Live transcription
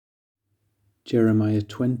Jeremiah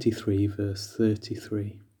 23 verse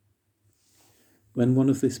 33. When one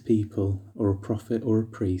of this people, or a prophet or a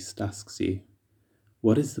priest, asks you,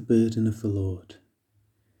 "What is the burden of the Lord?"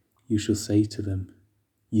 you shall say to them,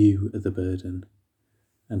 "You are the burden,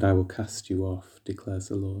 and I will cast you off," declares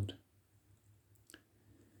the Lord.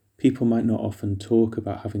 People might not often talk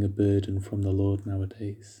about having a burden from the Lord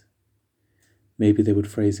nowadays. Maybe they would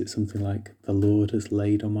phrase it something like, "The Lord has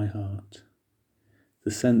laid on my heart." The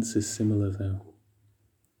sense is similar though.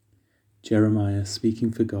 Jeremiah,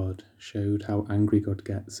 speaking for God, showed how angry God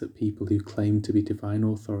gets at people who claim to be divine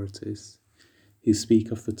authorities, who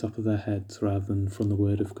speak off the top of their heads rather than from the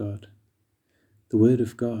Word of God. The Word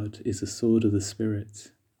of God is a sword of the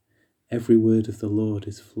Spirit. Every word of the Lord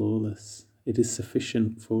is flawless. It is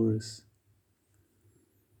sufficient for us.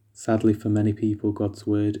 Sadly, for many people, God's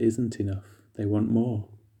Word isn't enough. They want more.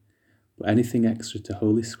 But anything extra to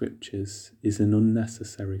Holy Scriptures is an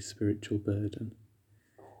unnecessary spiritual burden.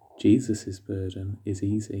 Jesus' burden is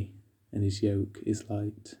easy, and his yoke is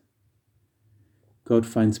light. God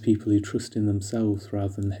finds people who trust in themselves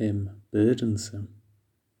rather than him burdensome.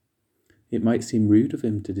 It might seem rude of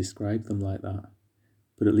him to describe them like that,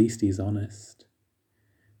 but at least he's honest.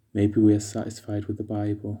 Maybe we are satisfied with the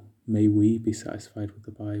Bible. May we be satisfied with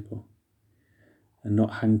the Bible, and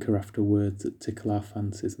not hanker after words that tickle our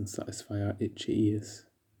fancies and satisfy our itchy ears.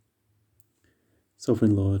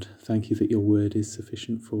 Sovereign Lord, thank you that your word is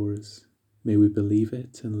sufficient for us. May we believe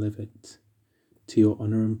it and live it, to your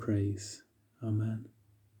honour and praise. Amen.